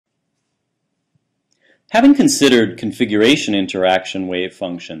Having considered configuration interaction wave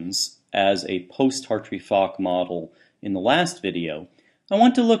functions as a post-Hartree-Fock model in the last video, I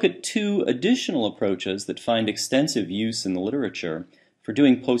want to look at two additional approaches that find extensive use in the literature for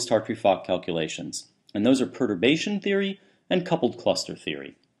doing post-Hartree-Fock calculations, and those are perturbation theory and coupled cluster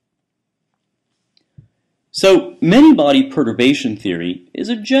theory. So, many-body perturbation theory is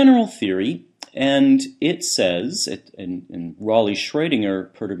a general theory, and it says, in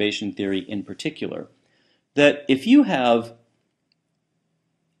Rayleigh-Schrödinger perturbation theory in particular, that if you have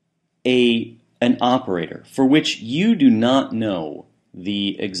an operator for which you do not know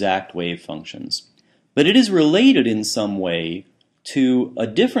the exact wave functions, but it is related in some way to a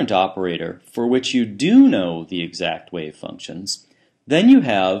different operator for which you do know the exact wave functions, then you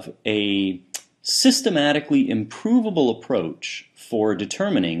have a systematically improvable approach for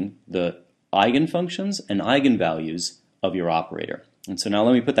determining the eigenfunctions and eigenvalues of your operator. And so now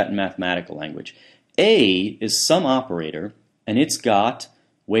let me put that in mathematical language. A is some operator, and it's got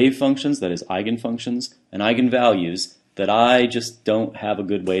wave functions, that is eigenfunctions, and eigenvalues that I just don't have a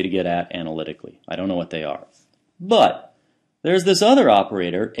good way to get at analytically. I don't know what they are. But there's this other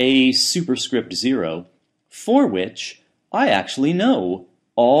operator, A superscript 0, for which I actually know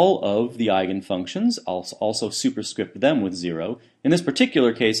all of the eigenfunctions. I'll also superscript them with 0. In this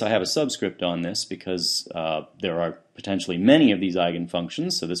particular case, I have a subscript on this because there are potentially many of these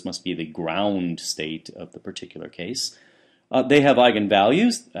eigenfunctions, so this must be the ground state of the particular case. They have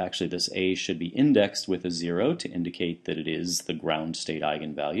eigenvalues. Actually, this A should be indexed with a 0 to indicate that it is the ground state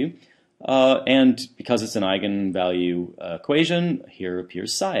eigenvalue. And because it's an eigenvalue equation, here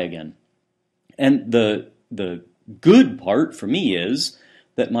appears psi again. And the good part for me is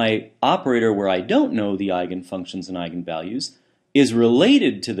that my operator where I don't know the eigenfunctions and eigenvalues is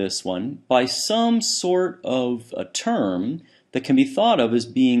related to this one by some sort of a term that can be thought of as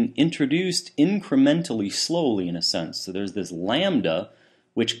being introduced incrementally slowly in a sense. So there's this lambda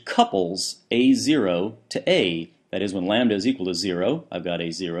which couples A0 to A. That is, when lambda is equal to 0, I've got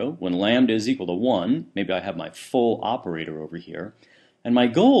A0. When lambda is equal to 1, maybe I have my full operator over here. And my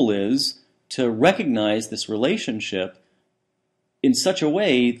goal is to recognize this relationship in such a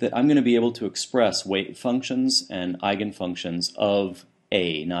way that I'm going to be able to express wave functions and eigenfunctions of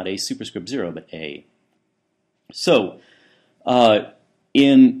A, not A superscript 0, but A. So,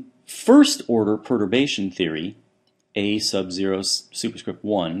 in first order perturbation theory, A sub 0 superscript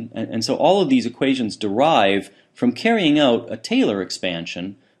 1, and so all of these equations derive from carrying out a Taylor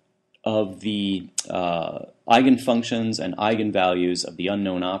expansion of the eigenfunctions and eigenvalues of the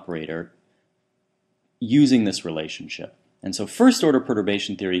unknown operator using this relationship. And so first order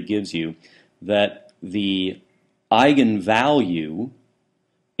perturbation theory gives you that the eigenvalue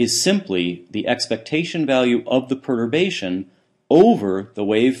is simply the expectation value of the perturbation over the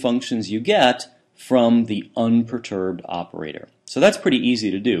wave functions you get from the unperturbed operator. So that's pretty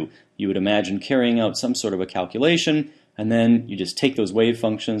easy to do. You would imagine carrying out some sort of a calculation, and then you just take those wave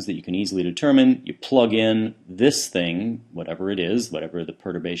functions that you can easily determine, you plug in this thing, whatever it is, whatever the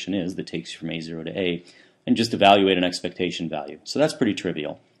perturbation is that takes you from A0 to A, and just evaluate an expectation value. So that's pretty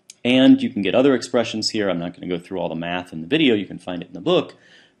trivial. And you can get other expressions here. I'm not going to go through all the math in the video. You can find it in the book.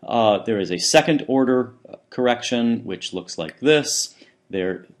 There is a second order correction, which looks like this.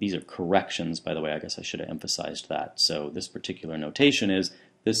 These are corrections, by the way. I guess I should have emphasized that. So this particular notation is,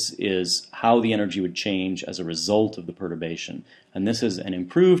 this is how the energy would change as a result of the perturbation. And this is an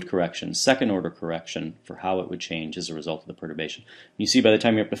improved correction, second order correction, for how it would change as a result of the perturbation. You see by the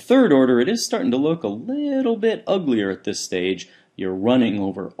time you're up to third order, it is starting to look a little bit uglier at this stage. You're running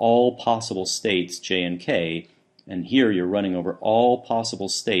over all possible states, J and K, and here you're running over all possible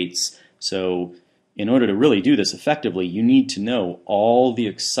states. So in order to really do this effectively, you need to know all the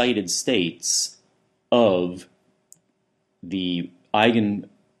excited states of the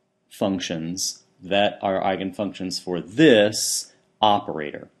eigenfunctions that are eigenfunctions for this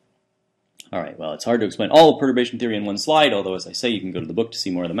operator. All right, well, it's hard to explain all of perturbation theory in one slide, although, as I say, you can go to the book to see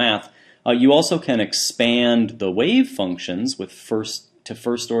more of the math. You also can expand the wave functions with first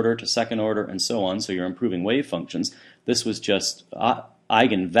order to second order and so on, so you're improving wave functions. This was just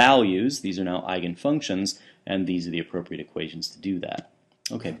eigenvalues. These are now eigenfunctions, and these are the appropriate equations to do that.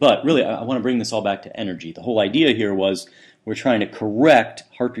 Okay, but really, I want to bring this all back to energy. The whole idea here was we're trying to correct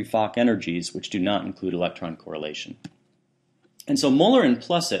Hartree-Fock energies which do not include electron correlation. And so Muller and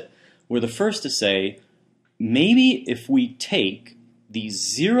Plesset were the first to say, maybe if we take the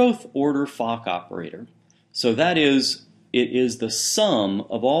 0th order Fock operator, so that is, it is the sum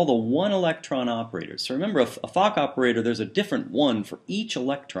of all the one-electron operators. So remember, a Fock operator, there's a different one for each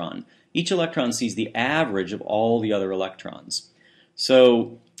electron. Each electron sees the average of all the other electrons.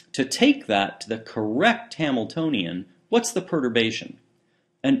 So to take that to the correct Hamiltonian, what's the perturbation?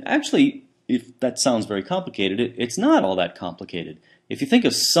 And actually, if that sounds very complicated, it's not all that complicated. If you think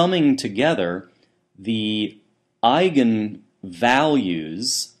of summing together the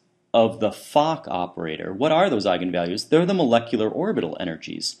eigenvalues of the Fock operator, what are those eigenvalues? They're the molecular orbital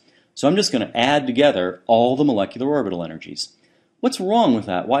energies. So I'm just going to add together all the molecular orbital energies. What's wrong with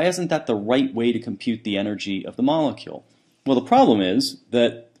that? Why isn't that the right way to compute the energy of the molecule? Well, the problem is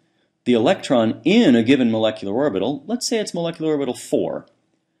that the electron in a given molecular orbital, let's say it's molecular orbital 4,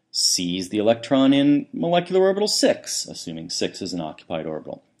 sees the electron in molecular orbital 6, assuming 6 is an occupied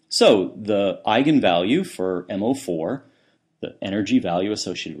orbital. So the eigenvalue for MO4, the energy value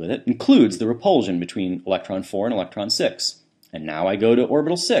associated with it, includes the repulsion between electron 4 and electron 6. And now I go to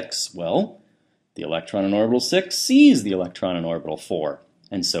orbital 6. Well, the electron in orbital 6 sees the electron in orbital 4.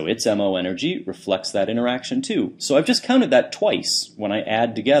 And so its MO energy reflects that interaction too. So I've just counted that twice when I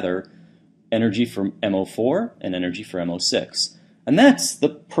add together energy for MO4 and energy for MO6. And that's the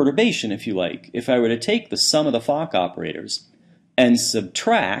perturbation, if you like. If I were to take the sum of the Fock operators and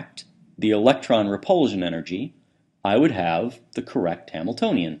subtract the electron repulsion energy, I would have the correct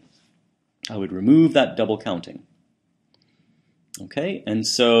Hamiltonian. I would remove that double counting. Okay, and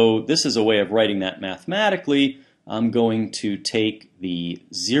so this is a way of writing that mathematically. I'm going to take the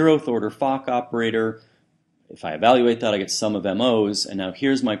 0th order Fock operator. If I evaluate that, I get sum of MOs, and now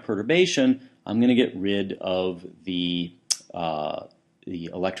here's my perturbation. I'm going to get rid of the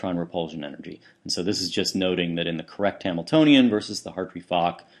electron repulsion energy. And so this is just noting that in the correct Hamiltonian versus the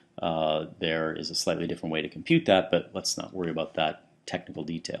Hartree-Fock, there is a slightly different way to compute that, but let's not worry about that technical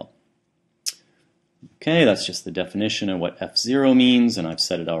detail. Okay, that's just the definition of what F0 means, and I've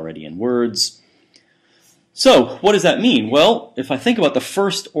said it already in words. So, what does that mean? Well, if I think about the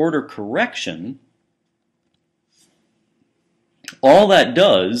first order correction, all that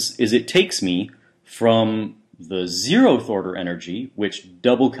does is it takes me from the 0th order energy, which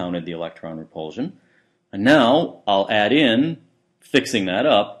double counted the electron repulsion, and now I'll add in, fixing that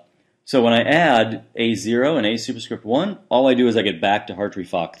up. So when I add A0 and A superscript 1, all I do is I get back to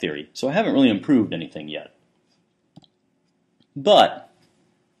Hartree-Fock theory. So I haven't really improved anything yet. But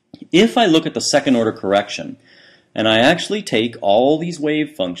if I look at the second order correction, and I actually take all these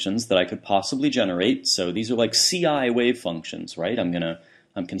wave functions that I could possibly generate, so these are like CI wave functions, right?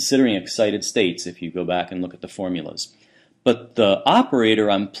 I'm considering excited states if you go back and look at the formulas. But the operator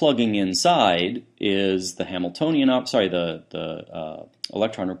I'm plugging inside is the Hamiltonian, the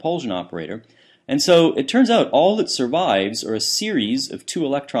electron repulsion operator. And so it turns out all that survives are a series of 2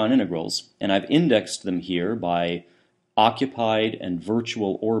 electron integrals, and I've indexed them here by occupied and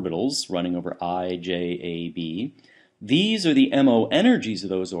virtual orbitals running over I, J, A, B. These are the MO energies of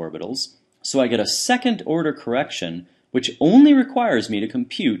those orbitals, so I get a second order correction which only requires me to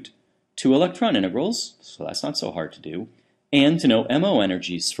compute 2 electron integrals, so that's not so hard to do, and to know MO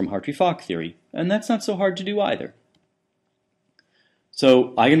energies from Hartree-Fock theory, and that's not so hard to do either. So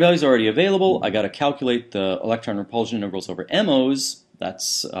eigenvalues are already available. I got to calculate the electron repulsion integrals over MOs.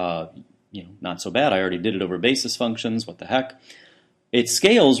 That's not so bad. I already did it over basis functions. What the heck? It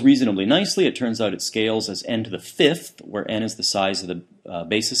scales reasonably nicely. It turns out it scales as n to the 5th, where n is the size of the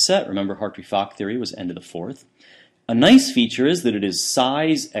basis set. Remember, Hartree-Fock theory was n to the 4th. A nice feature is that it is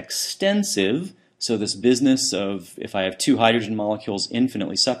size extensive. So this business of if I have 2 hydrogen molecules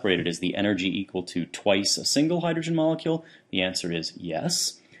infinitely separated, is the energy equal to twice a single hydrogen molecule? The answer is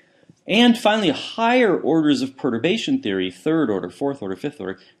yes. And finally, higher orders of perturbation theory, 3rd order, 4th order, 5th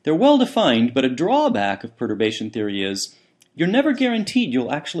order, they're well defined, but a drawback of perturbation theory is you're never guaranteed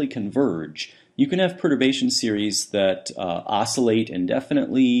you'll actually converge. You can have perturbation series that oscillate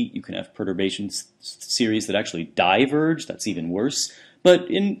indefinitely. You can have perturbation series that actually diverge. That's even worse. But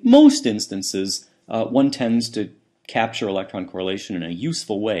in most instances, one tends to capture electron correlation in a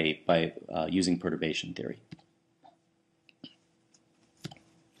useful way by using perturbation theory.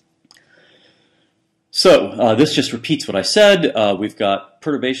 So this just repeats what I said. We've got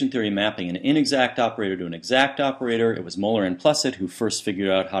perturbation theory mapping an inexact operator to an exact operator. It was Moeller and Plesset who first figured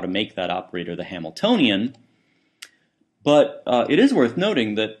out how to make that operator the Hamiltonian. But it is worth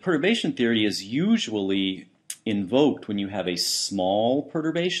noting that perturbation theory is usually invoked when you have a small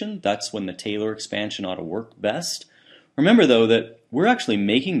perturbation. That's when the Taylor expansion ought to work best. Remember, though, that we're actually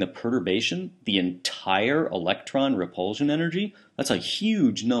making the perturbation the entire electron repulsion energy. That's a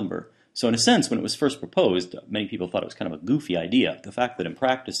huge number. So in a sense, when it was first proposed, many people thought it was kind of a goofy idea. The fact that in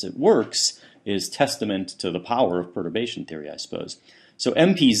practice it works is testament to the power of perturbation theory, I suppose. So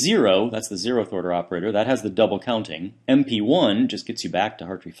MP0, that's the zeroth order operator, that has the double counting. MP1 just gets you back to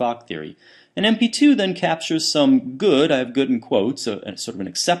Hartree-Fock theory. And MP2 then captures some good, I have good in quotes, so sort of an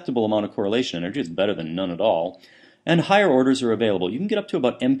acceptable amount of correlation energy. It's better than none at all. And higher orders are available. You can get up to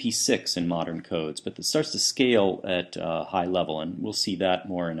about MP6 in modern codes, but it starts to scale at high level, and we'll see that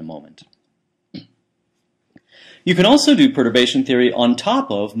more in a moment. You can also do perturbation theory on top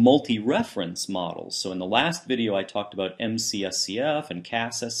of multi-reference models. So in the last video I talked about MCSCF and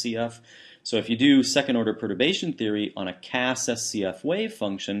CAS-SCF. So if you do second order perturbation theory on a CAS-SCF wave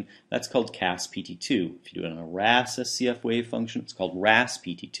function, that's called CAS-PT2. If you do it on a RAS-SCF wave function, it's called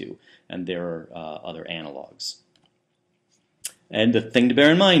RAS-PT2. And there are other analogs. And the thing to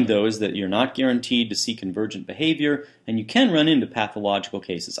bear in mind, though, is that you're not guaranteed to see convergent behavior, and you can run into pathological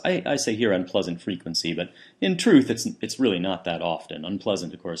cases. I say here unpleasant frequency, but in truth, it's really not that often.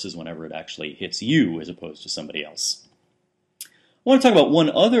 Unpleasant, of course, is whenever it actually hits you as opposed to somebody else. I want to talk about one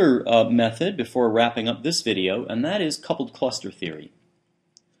other method before wrapping up this video, and that is coupled cluster theory.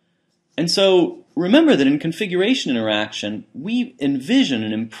 And so remember that in configuration interaction, we envision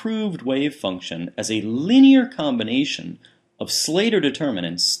an improved wave function as a linear combination of Slater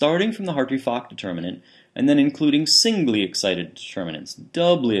determinants, starting from the Hartree-Fock determinant, and then including singly excited determinants,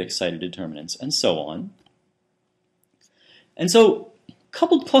 doubly excited determinants, and so on. And so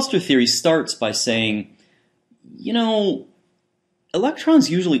coupled cluster theory starts by saying, you know, electrons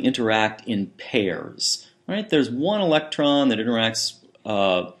usually interact in pairs, right? There's one electron that interacts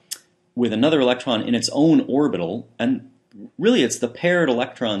with another electron in its own orbital, and really it's the paired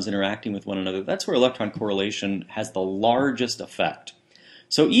electrons interacting with one another. That's where electron correlation has the largest effect.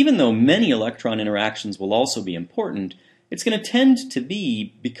 So even though many electron interactions will also be important, it's going to tend to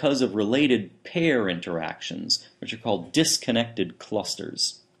be because of related pair interactions, which are called disconnected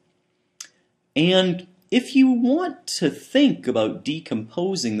clusters. And if you want to think about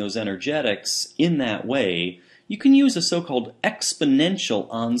decomposing those energetics in that way, you can use a so-called exponential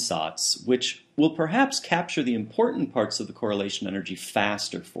ansatz, which will perhaps capture the important parts of the correlation energy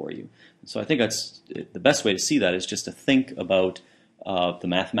faster for you. So I think that's the best way to see that is just to think about the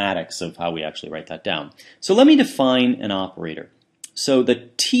mathematics of how we actually write that down. So let me define an operator. So the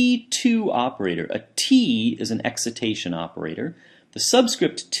T2 operator, a T is an excitation operator. The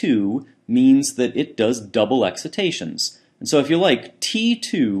subscript 2 means that it does double excitations. And so if you like,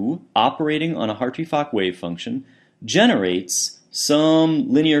 T2 operating on a Hartree-Fock wave function generates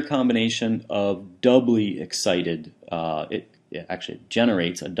some linear combination of doubly excited, it actually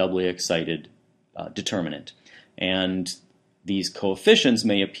generates a doubly excited determinant. And these coefficients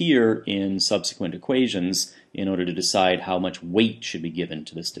may appear in subsequent equations in order to decide how much weight should be given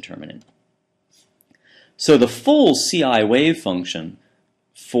to this determinant. So the full CI wave function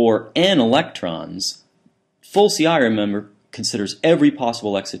for n electrons, full CI, remember, considers every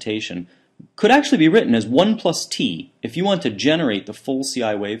possible excitation, could actually be written as 1 plus t. If you want to generate the full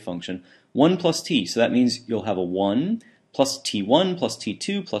CI wave function, 1 plus t. So that means you'll have a 1 plus t1 plus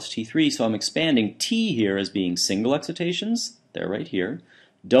t2 plus t3. So I'm expanding t here as being single excitations, they're right here,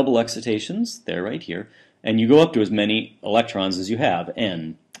 double excitations, they're right here, and you go up to as many electrons as you have,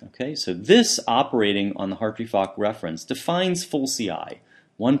 n. Okay, so this operating on the Hartree-Fock reference defines full CI,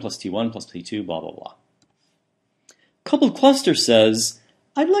 1 plus t1 plus t2, blah, blah, blah. Coupled cluster says,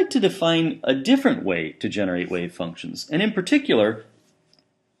 I'd like to define a different way to generate wave functions. And in particular,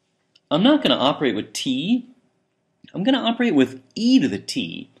 I'm not going to operate with t, I'm going to operate with e to the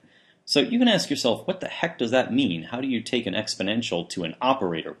t. So you can ask yourself, what the heck does that mean? How do you take an exponential to an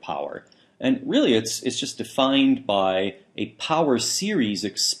operator power? And really it's just defined by a power series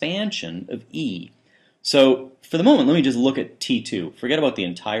expansion of e. So for the moment, let me just look at t2. Forget about the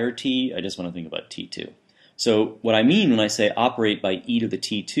entire t, I just want to think about t2. So what I mean when I say operate by e to the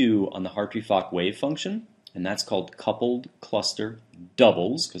t2 on the Hartree-Fock wave function, and that's called coupled cluster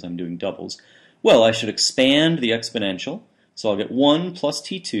doubles, because I'm doing doubles, well, I should expand the exponential. So I'll get 1 plus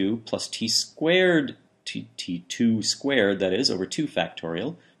t2 plus t squared, t2 squared, that is, over 2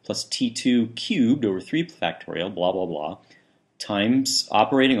 factorial, plus t2 cubed over 3 factorial, blah, blah, blah, times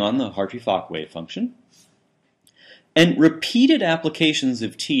operating on the Hartree-Fock wave function. And repeated applications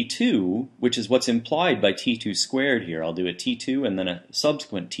of T2, which is what's implied by T2 squared here, I'll do a T2 and then a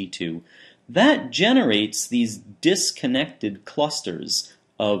subsequent T2, that generates these disconnected clusters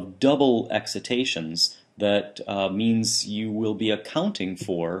of double excitations that means you will be accounting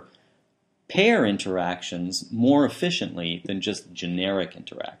for pair interactions more efficiently than just generic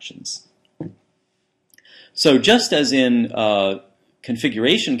interactions. So just as in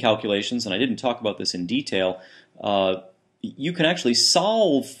configuration calculations, and I didn't talk about this in detail, you can actually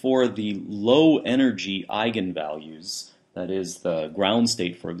solve for the low energy eigenvalues that is the ground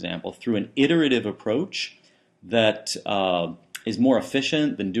state, for example, through an iterative approach that is more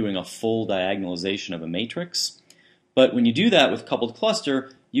efficient than doing a full diagonalization of a matrix. But when you do that with coupled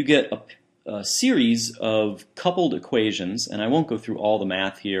cluster, you get a series of coupled equations, and I won't go through all the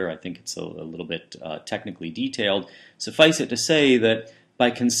math here. I think it's a little bit technically detailed. Suffice it to say that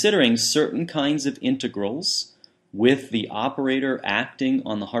by considering certain kinds of integrals with the operator acting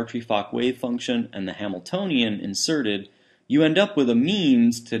on the Hartree-Fock wave function and the Hamiltonian inserted, you end up with a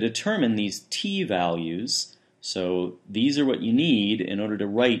means to determine these t values. So these are what you need in order to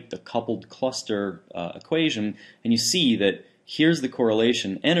write the coupled cluster equation, and you see that here's the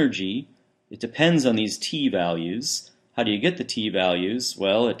correlation energy. It depends on these t values. How do you get the t values?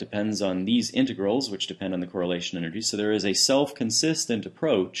 Well, it depends on these integrals, which depend on the correlation energy. So there is a self-consistent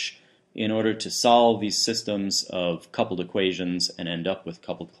approach in order to solve these systems of coupled equations and end up with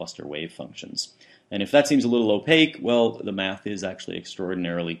coupled cluster wave functions. And if that seems a little opaque, well, the math is actually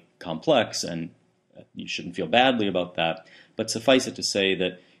extraordinarily complex, and you shouldn't feel badly about that. But suffice it to say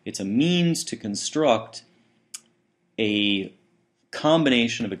that it's a means to construct a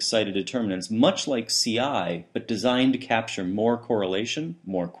combination of excited determinants, much like CI, but designed to capture more correlation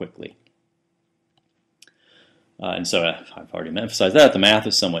more quickly. And so I've already emphasized that. The math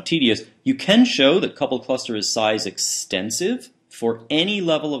is somewhat tedious. You can show that coupled cluster is size extensive for any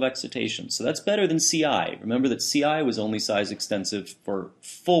level of excitation. So that's better than CI. Remember that CI was only size extensive for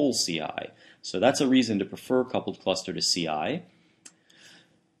full CI. So that's a reason to prefer coupled cluster to CI.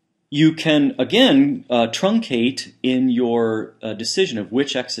 You can, again, truncate in your decision of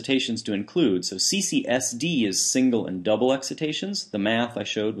which excitations to include. So CCSD is single and double excitations. The math I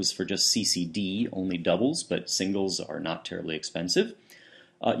showed was for just CCD, only doubles, but singles are not terribly expensive.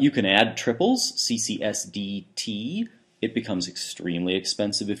 You can add triples, CCSDT. It becomes extremely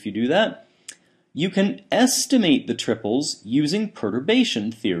expensive if you do that. You can estimate the triples using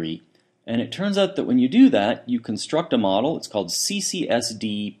perturbation theory. And it turns out that when you do that, you construct a model. It's called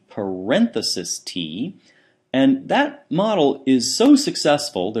CCSD parenthesis T. And that model is so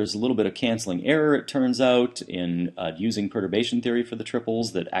successful, there's a little bit of canceling error, it turns out, in using perturbation theory for the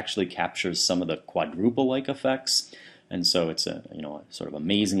triples that actually captures some of the quadruple-like effects. And so it's a sort of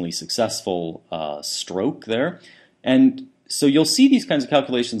amazingly successful stroke there. And so you'll see these kinds of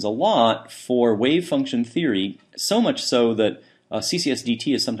calculations a lot for wave function theory, so much so that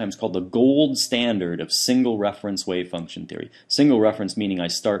CCSDT is sometimes called the gold standard of single reference wave function theory. Single reference meaning I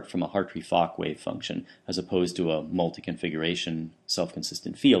start from a Hartree-Fock wave function as opposed to a multi-configuration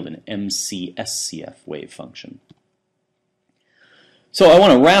self-consistent field, an MCSCF wave function. So I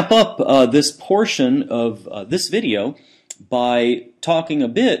want to wrap up this portion of this video by talking a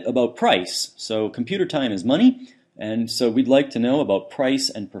bit about price. So computer time is money, and so we'd like to know about price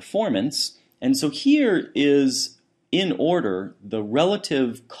and performance. And so here is, in order, the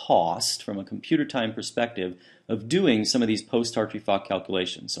relative cost from a computer time perspective of doing some of these post-Hartree-Fock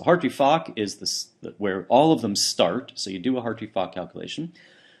calculations. So Hartree-Fock is where all of them start, so you do a Hartree-Fock calculation.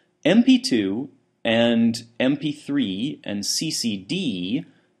 MP2 and MP3 and CCD,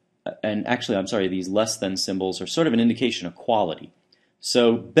 and actually, I'm sorry, these less than symbols are sort of an indication of quality.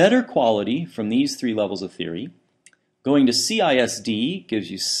 So better quality from these three levels of theory. Going to CISD gives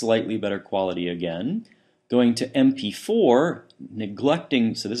you slightly better quality again. Going to MP4,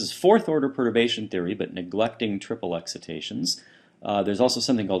 neglecting, so this is fourth order perturbation theory, but neglecting triple excitations. There's also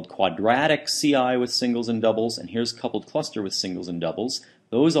something called quadratic CI with singles and doubles, and here's coupled cluster with singles and doubles.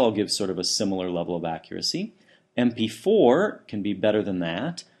 Those all give sort of a similar level of accuracy. MP4 can be better than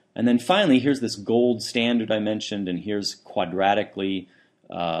that. And then finally, here's this gold standard I mentioned, and here's quadratic CI.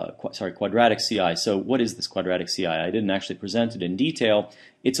 So what is this quadratic CI? I didn't actually present it in detail.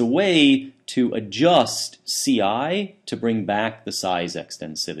 It's a way to adjust CI to bring back the size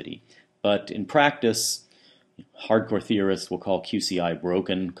extensivity. But in practice, hardcore theorists will call QCI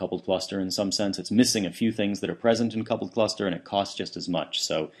broken coupled cluster in some sense. It's missing a few things that are present in coupled cluster, and it costs just as much.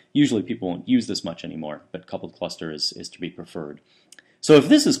 So usually people won't use this much anymore, but coupled cluster is to be preferred. So if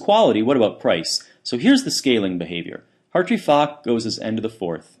this is quality, what about price? So here's the scaling behavior. Hartree-Fock goes as n to the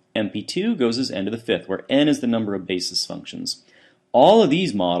fourth. MP2 goes as n to the fifth, where n is the number of basis functions. All of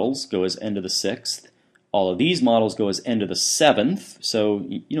these models go as n to the sixth. All of these models go as n to the seventh. So,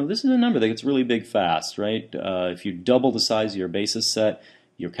 this is a number that gets really big fast, right? If you double the size of your basis set,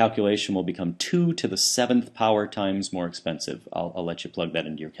 your calculation will become 2 to the 7th power times more expensive. I'll let you plug that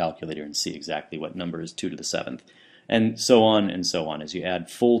into your calculator and see exactly what number is 2 to the 7th. And so on and so on. As you add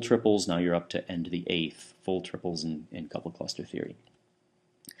full triples, now you're up to n to the 8th, full triples in coupled cluster theory.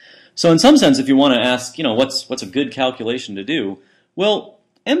 So in some sense, if you want to ask, what's a good calculation to do? Well,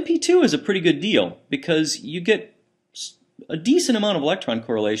 MP2 is a pretty good deal because you get a decent amount of electron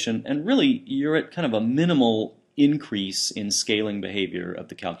correlation, and really you're at kind of a minimal increase in scaling behavior of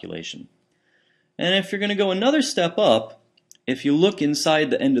the calculation. And if you're going to go another step up, if you look inside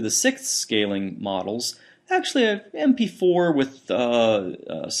the end of the sixth scaling models, actually a MP4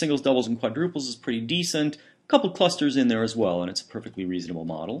 with singles, doubles, and quadruples is pretty decent. A couple clusters in there as well, and it's a perfectly reasonable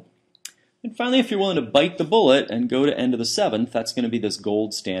model. And finally, if you're willing to bite the bullet and go to end of the seventh, that's going to be this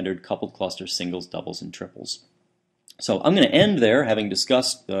gold standard coupled cluster singles, doubles, and triples. So I'm going to end there, having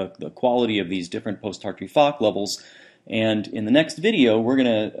discussed the quality of these different post-Hartree-Fock levels. And in the next video, we're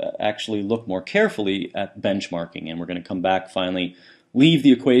going to actually look more carefully at benchmarking. And we're going to come back, finally, leave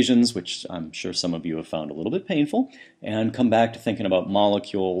the equations, which I'm sure some of you have found a little bit painful, and come back to thinking about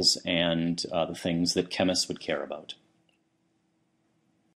molecules and the things that chemists would care about.